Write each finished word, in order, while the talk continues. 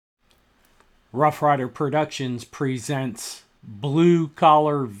Rough Rider Productions presents Blue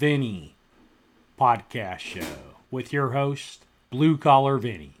Collar Vinny podcast show with your host, Blue Collar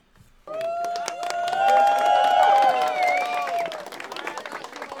Vinny.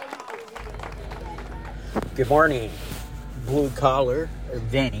 Good morning, Blue Collar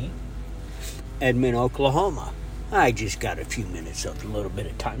Vinny, Edmond, Oklahoma. I just got a few minutes of a little bit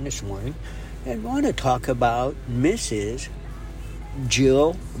of time this morning and want to talk about Mrs.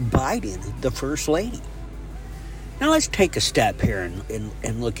 Jill Biden, the First Lady. Now let's take a step here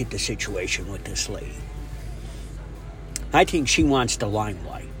and look at the situation with this lady. I think she wants the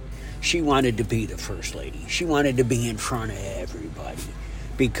limelight. She wanted to be the First Lady. She wanted to be in front of everybody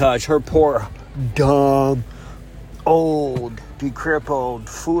because her poor, dumb, old, decrepit,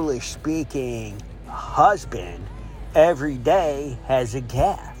 foolish speaking husband every day has a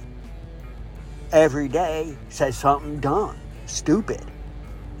gaffe. Every day says something dumb, stupid.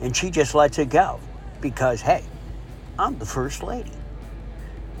 And she just lets it go because, hey, I'm the First Lady.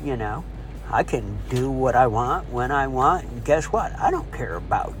 You know, I can do what I want when I want. And guess what? I don't care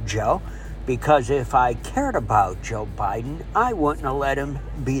about Joe because if I cared about Joe Biden, I wouldn't have let him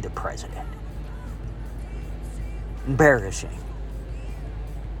be the president. Embarrassing.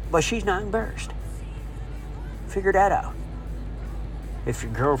 But she's not embarrassed. Figure that out. If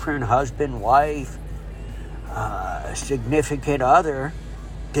your girlfriend, husband, wife, significant other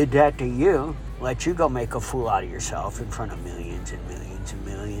did that to you, let you go make a fool out of yourself in front of millions and millions and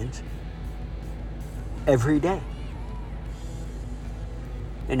millions every day.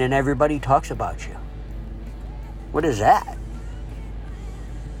 And then everybody talks about you. What is that?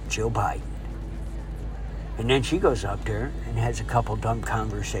 Joe Biden. And then she goes up there and has a couple dumb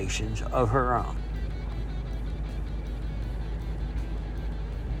conversations of her own.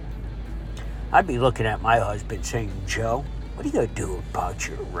 I'd be looking at my husband saying, Joe, what are you going to do about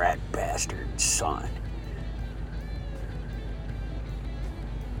your rat bastard son?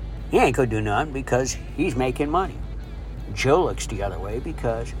 He ain't going to do nothing because he's making money. Joe looks the other way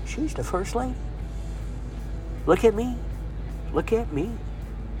because she's the First Lady. Look at me. Look at me.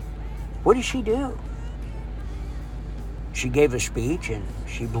 What did she do? She gave a speech and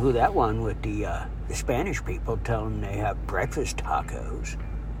she blew that one with the Spanish people telling them they have breakfast tacos.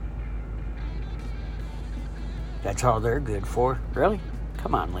 That's all they're good for. Really?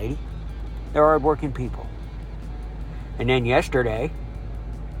 Come on, lady. They're hard-working people. And then yesterday,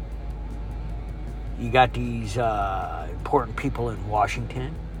 you got these important people in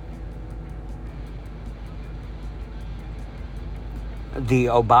Washington. The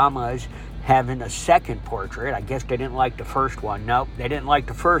Obamas having a second portrait. I guess they didn't like the first one. Nope, they didn't like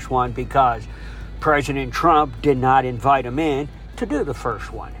the first one because President Trump did not invite him in to do the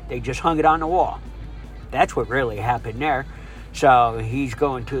first one. They just hung it on the wall. That's what really happened there. So he's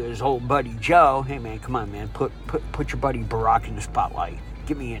going to his old buddy Joe. Hey, man, come on, man. Put your buddy Barack in the spotlight.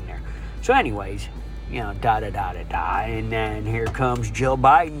 Get me in there. So anyways, da-da-da-da-da. And then here comes Jill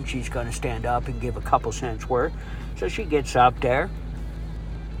Biden. She's going to stand up and give a couple cents worth. So she gets up there.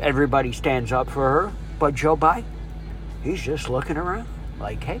 Everybody stands up for her. But Joe Biden, he's just looking around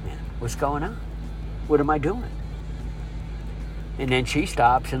like, hey, man, what's going on? What am I doing? And then she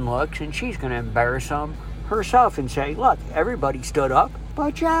stops and looks, and she's going to embarrass him herself and say, look, everybody stood up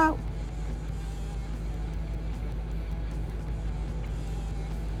but Joe.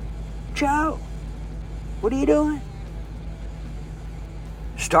 Joe, what are you doing?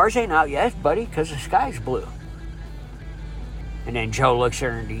 Stars ain't out yet, buddy, because the sky's blue. And then Joe looks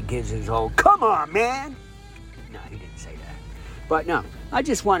at her and he gives his old, come on, man. No, he didn't say that. But no, I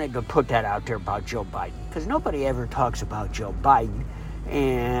just wanted to put that out there about Joe Biden because nobody ever talks about Joe Biden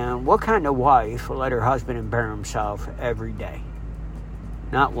and what kind of wife will let her husband embarrass himself every day.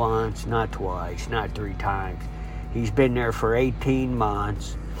 Not once, not twice, not 3 times. He's been there for 18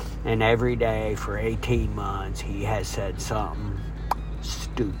 months and every day for 18 months he has said something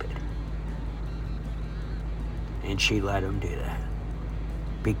stupid. And she let him do that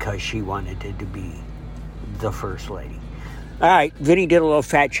because she wanted it to be the First Lady. All right, Vinny did a little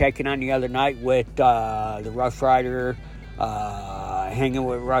fact checking on the other night with the Rough Rider, hanging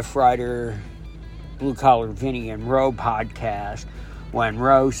with Rough Rider, Blue Collar Vinny and Roe podcast when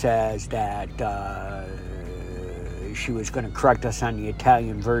Roe says that she was going to correct us on the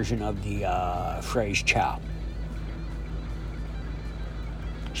Italian version of the phrase ciao.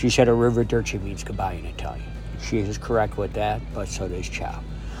 She said arrivederci means goodbye in Italian. She is correct with that, but so does ciao.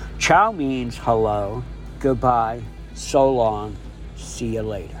 Ciao means hello, goodbye, so long, see you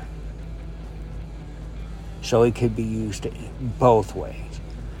later. So it could be used both ways.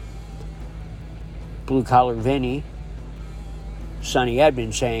 Blue Collar Vinny, Sonny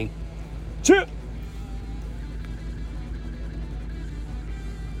Edmond saying, Chip.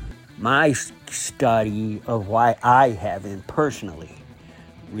 My study of why I haven't personally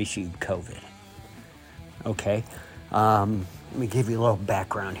received COVID. Okay, let me give you a little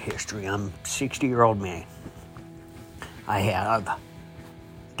background history. I'm a 60-year-old man. I have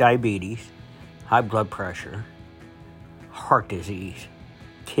diabetes, high blood pressure, heart disease,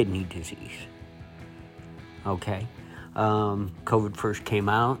 kidney disease. Okay, COVID first came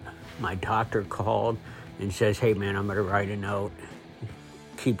out. My doctor called and says, "Hey man, I'm gonna write a note,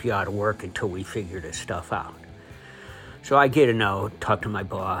 keep you out of work until we figure this stuff out." So I get a note, talk to my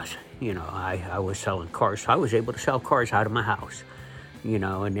boss. I was selling cars, so I was able to sell cars out of my house,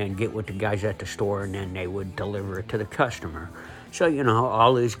 and then get with the guys at the store, and then they would deliver it to the customer. So,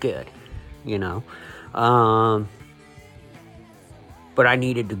 all is good, But I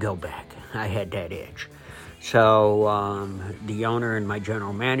needed to go back. I had that itch. So the owner and my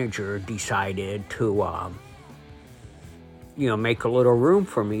general manager decided to, make a little room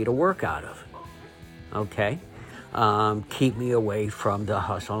for me to work out of. Okay? Keep me away from the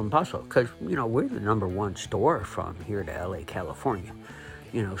hustle and bustle. Because, we're the number one store from here to LA, California.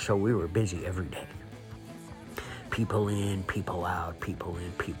 So we were busy every day. People in, people out, people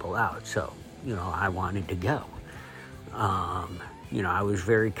in, people out. So, I wanted to go. I was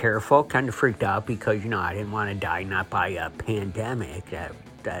very careful, kind of freaked out because, I didn't want to die not by a pandemic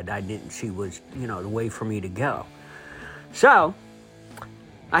that I didn't see was, the way for me to go. So,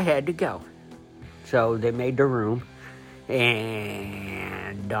 I had to go. So they made the room,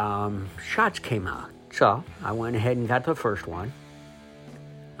 and shots came out. So I went ahead and got the first one.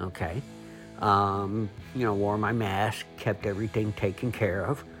 Okay. Wore my mask, kept everything taken care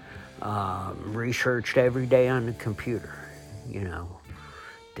of. Researched every day on the computer.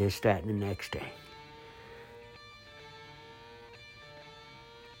 This, that, and the next day.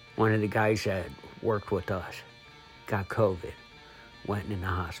 One of the guys that worked with us got COVID, went in the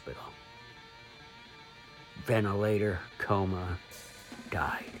hospital. Ventilator, coma,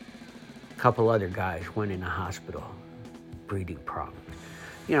 died. A couple other guys went in the hospital, breathing problems.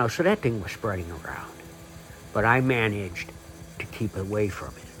 So that thing was spreading around. But I managed to keep away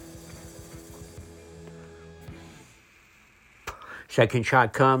from it. Second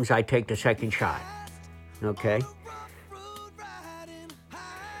shot comes, I take the second shot. Okay?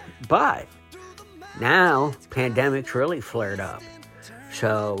 But now, pandemic's really flared up.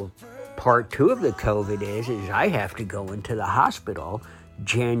 So part 2 of the COVID is I have to go into the hospital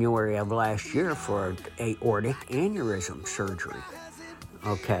January of last year for aortic aneurysm surgery.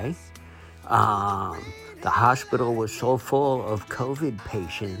 Okay? The hospital was so full of COVID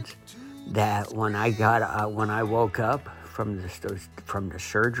patients that when I woke up from the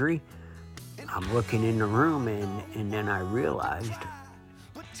surgery, I'm looking in the room and then I realized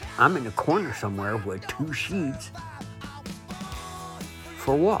I'm in the corner somewhere with 2 sheets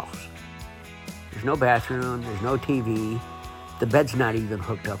for walls. There's no bathroom, there's no TV. The bed's not even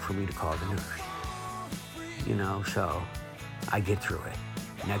hooked up for me to call the nurse. So I get through it.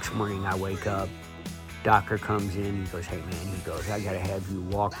 Next morning I wake up, doctor comes in, he goes, "Hey man," he goes, "I gotta have you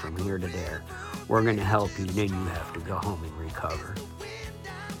walk from here to there. We're gonna help you, then you have to go home and recover."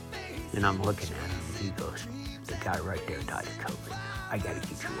 And I'm looking at him, he goes, "The guy right there died of COVID. I gotta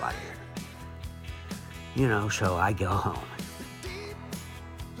get you out of here." So I go home.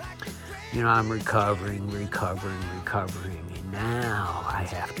 I'm recovering, and now I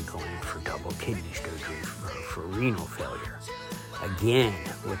have to go in for double kidney surgery for renal failure. Again,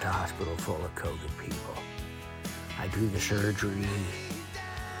 with the hospital full of COVID people. I do the surgery,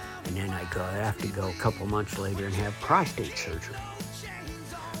 and then I have to go a couple months later and have prostate surgery.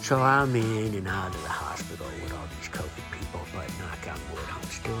 So I'm in and out of the hospital with all these COVID people, but knock on wood, I'm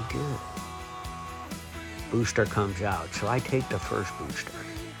still good. Booster comes out, so I take the first booster.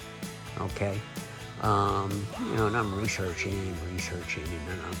 Okay? And I'm researching, and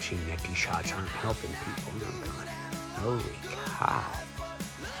then I'm seeing that these shots aren't helping people. And I'm going, holy cow.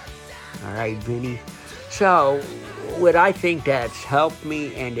 All right, Vinny. So, what I think that's helped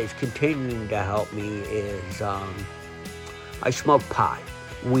me and is continuing to help me is I smoke pot,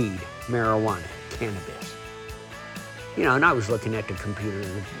 weed, marijuana, cannabis. And I was looking at the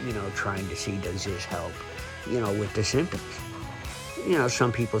computer, trying to see, does this help, with the symptoms.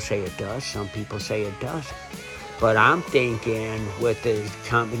 Some people say it does, some people say it doesn't. But I'm thinking with the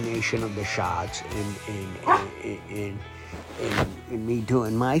combination of the shots and me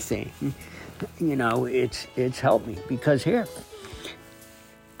doing my thing, it's helped me. Because here,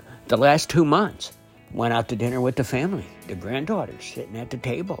 the last 2 months, went out to dinner with the family, the granddaughters sitting at the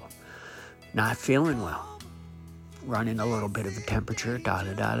table, not feeling well, running a little bit of a temperature,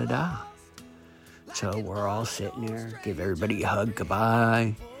 So we're all sitting there, give everybody a hug,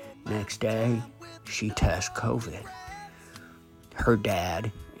 goodbye. Next day, she tests COVID. Her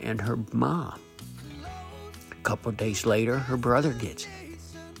dad and her mom. A couple of days later, her brother gets it.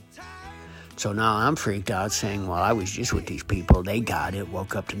 So now I'm freaked out saying, well, I was just with these people. They got it.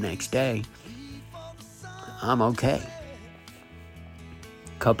 Woke up the next day. I'm okay.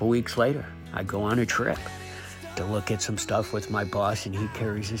 A couple weeks later, I go on a trip to look at some stuff with my boss, and he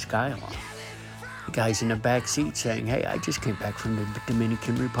carries this guy along. The guy's in the back seat saying, hey, I just came back from the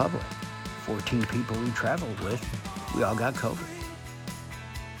Dominican Republic. 14 people we traveled with, we all got COVID.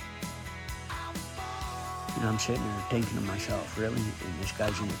 And I'm sitting there thinking to myself, really? And this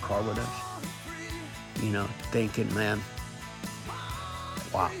guy's in the car with us? Thinking, man,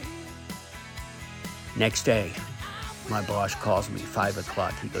 wow. Next day, my boss calls me, 5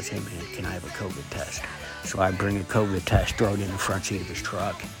 o'clock. He goes, hey, man, can I have a COVID test? So I bring a COVID test, throw it in the front seat of his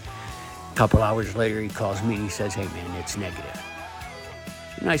truck. A couple hours later, he calls me and he says, hey, man, it's negative.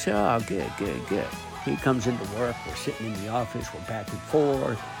 And I said, oh, good. He comes into work. We're sitting in the office. We're back and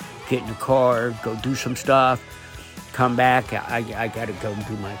forth. Get in the car, go do some stuff. Come back. I got to go and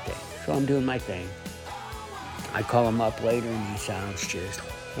do my thing. So I'm doing my thing. I call him up later, and he sounds just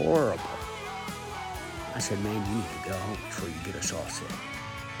horrible. I said, man, you need to go home before you get us all sick.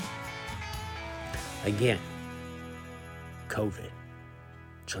 Again, COVID.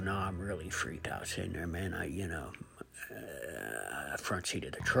 So now I'm really freaked out sitting there, man. Front seat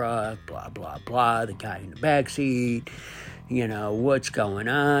of the truck, blah, blah, blah. The guy in the back seat, what's going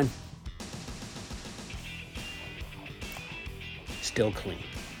on? Still clean.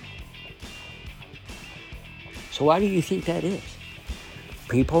 So why do you think that is?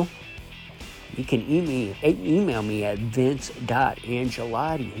 People, you can email me at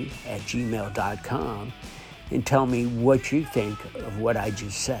vince.angelotti@gmail.com and tell me what you think of what I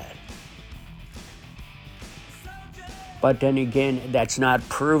just said. But then again, that's not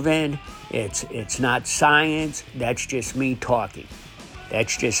proven. It's not science. That's just me talking.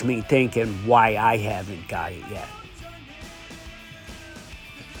 That's just me thinking why I haven't got it yet.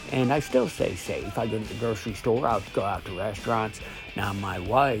 And I still stay safe. I go to the grocery store. I'll go out to restaurants. Now, my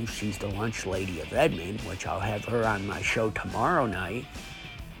wife, she's the lunch lady of Edmond, which I'll have her on my show tomorrow night.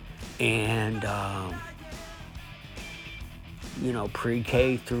 And,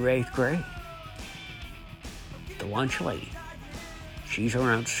 pre-K through 8th grade. The lunch lady. She's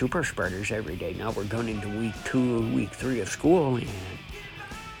around super spreaders every day. Now we're going into week 2, week 3 of school, and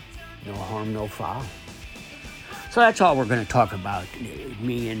no harm, no foul. So that's all we're going to talk about,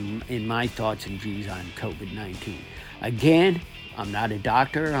 me and my thoughts and views on COVID-19. Again, I'm not a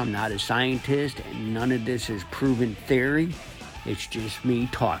doctor, I'm not a scientist, and none of this is proven theory. It's just me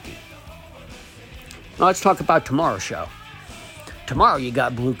talking. Now let's talk about tomorrow's show. Tomorrow you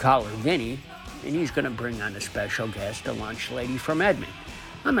got Blue Collar Vinny, and he's going to bring on a special guest, a lunch lady from Edmond.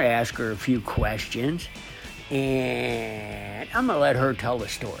 I'm going to ask her a few questions, and I'm going to let her tell the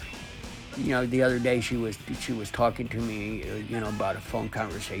story. The other day she was talking to me, about a phone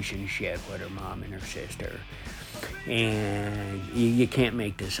conversation she had with her mom and her sister. And you can't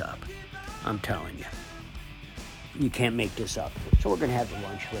make this up. I'm telling you. You can't make this up. So we're going to have the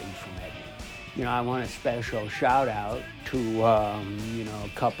lunch lady from Edmond. I want a special shout out to, a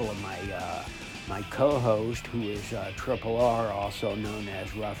couple of my co-host, who is Triple R, also known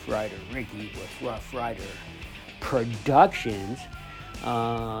as Rough Rider Ricky with Rough Rider Productions.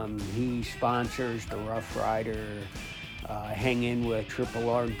 He sponsors the Rough Rider Hanging with Triple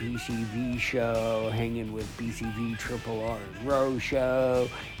R BCV show, Hanging with BCV Triple R and Row show.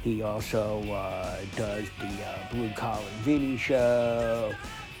 He also does the Blue Collar Vinny show,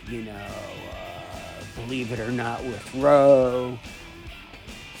 Believe It or Not with Row.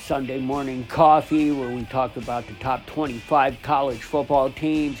 Sunday Morning Coffee, where we talk about the top 25 college football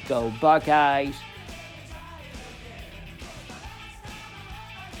teams. Go Buckeyes.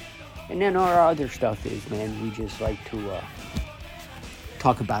 And then our other stuff is, man, we just like to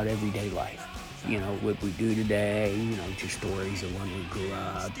talk about everyday life. What we do today, just stories of when we grew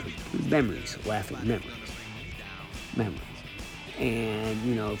up, memories, laughing memories.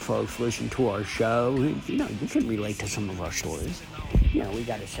 And, folks listen to our show, you can relate to some of our stories. We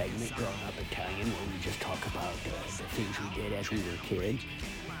got a segment, Growing Up Italian, where we just talk about the things we did as we were kids.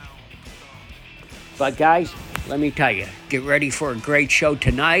 But guys, let me tell you, get ready for a great show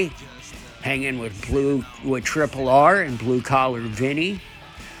tonight. Hanging with Triple R and Blue Collar Vinny.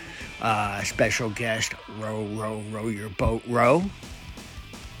 Special guest, row your boat, row.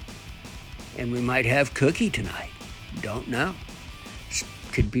 And we might have Cookie tonight. Don't know.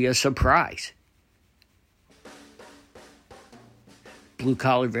 Could be a surprise. Blue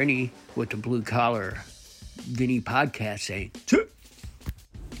Collar Vinny with the Blue Collar Vinny podcast saying,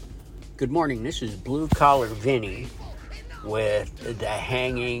 good morning, this is Blue Collar Vinny with the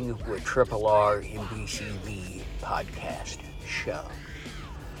Hanging with Triple R and BCV podcast show.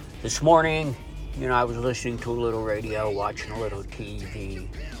 This morning, I was listening to a little radio, watching a little TV.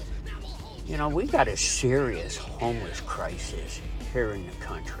 We got a serious homeless crisis here in the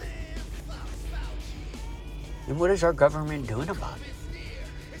country. And what is our government doing about it?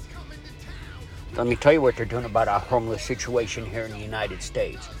 Let me tell you what they're doing about our homeless situation here in the United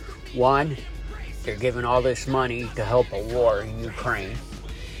States. One, they're giving all this money to help a war in Ukraine.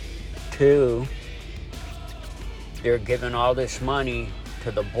 Two, they're giving all this money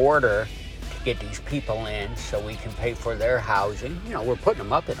to the border to get these people in so we can pay for their housing. We're putting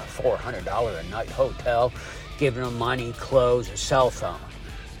them up in a $400 a night hotel, giving them money, clothes, a cell phone.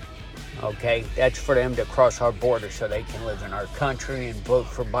 Okay, that's for them to cross our border so they can live in our country and vote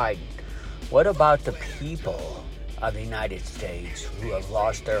for Biden. What about the people of the United States who have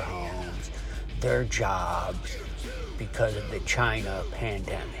lost their homes, their jobs, because of the China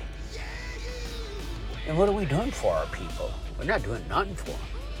pandemic? And what are we doing for our people? We're not doing nothing for them.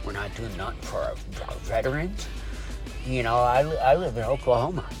 We're not doing nothing for our veterans. I live in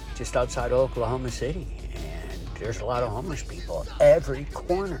Oklahoma, just outside of Oklahoma City, and there's a lot of homeless people every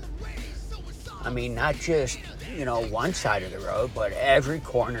corner. I mean, not just, one side of the road, but every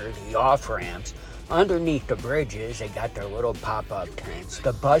corner, the off-ramps, underneath the bridges, they got their little pop-up tents,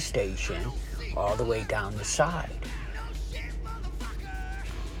 the bus station, all the way down the side.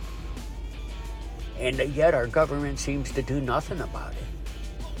 And yet our government seems to do nothing about it.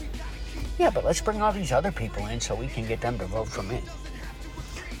 Yeah, but let's bring all these other people in so we can get them to vote for me.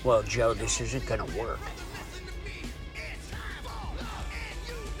 Well, Joe, this isn't going to work.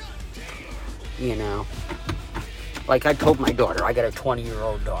 Like I told my daughter, I got a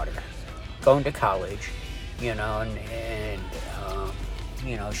 20-year-old daughter going to college, and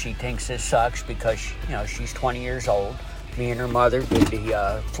she thinks this sucks because, she's 20 years old. Me and her mother did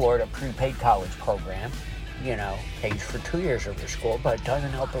the Florida prepaid college program, pays for 2 years of her school, but it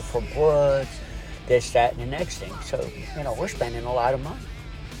doesn't help her for books, this, that, and the next thing. So, we're spending a lot of money.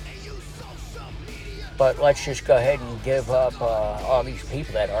 But let's just go ahead and give up all these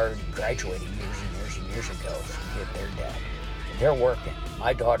people that are graduating years ago, forget their debt. They're working.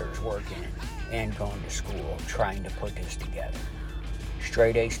 My daughter's working and going to school, trying to put this together.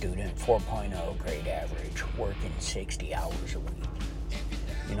 Straight A student, 4.0 grade average, working 60 hours a week.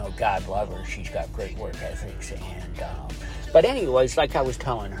 God love her. She's got great work ethics. And but anyways, like I was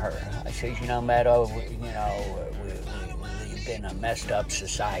telling her, I said, Meadow, we've been a messed up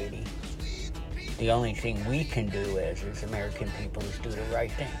society. The only thing we can do as American people is do the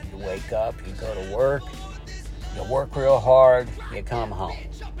right thing. You wake up, you go to work, you work real hard, you come home.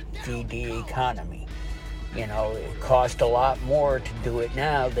 Feed the economy. It costs a lot more to do it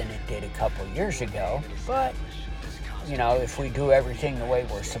now than it did a couple years ago. But, if we do everything the way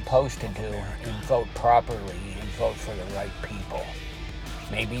we're supposed to do and vote properly and vote for the right people,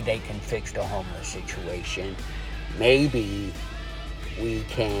 maybe they can fix the homeless situation. Maybe we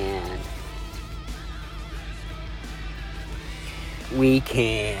can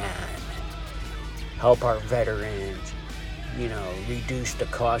help our veterans, reduce the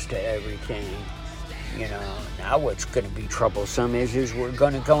cost of everything. Now what's going to be troublesome is we're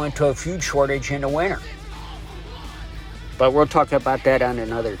going to go into a food shortage in the winter. But we'll talk about that on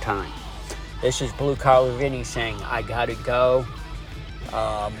another time. This is Blue Collar Vinny saying, I got to go.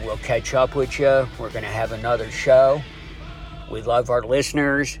 We'll catch up with you. We're going to have another show. We love our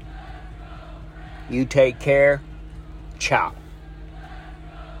listeners. You take care. Ciao.